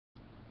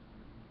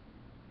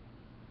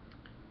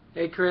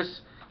Hey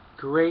Chris,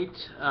 great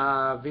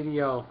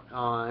video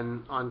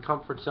on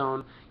comfort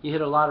zone. You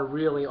hit a lot of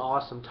really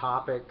awesome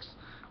topics.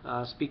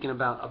 Speaking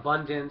about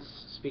abundance,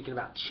 speaking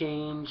about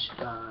change,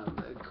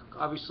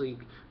 obviously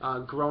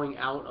growing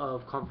out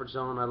of comfort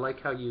zone. I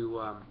like how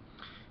you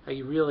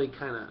really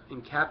kind of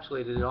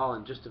encapsulated it all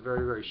in just a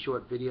very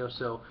short video.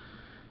 So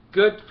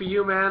good for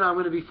you, man. I'm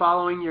going to be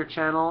following your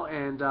channel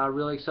and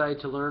really excited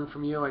to learn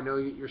from you. I know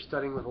you're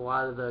studying with a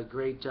lot of the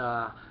great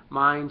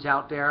minds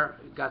out there.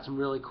 Got some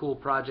really cool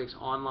projects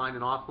online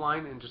and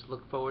offline, and just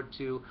look forward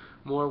to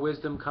more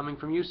wisdom coming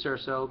from you, sir.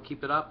 So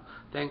keep it up.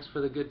 Thanks for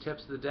the good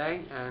tips of the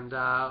day, and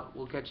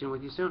we'll catch in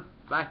with you soon.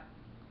 Bye.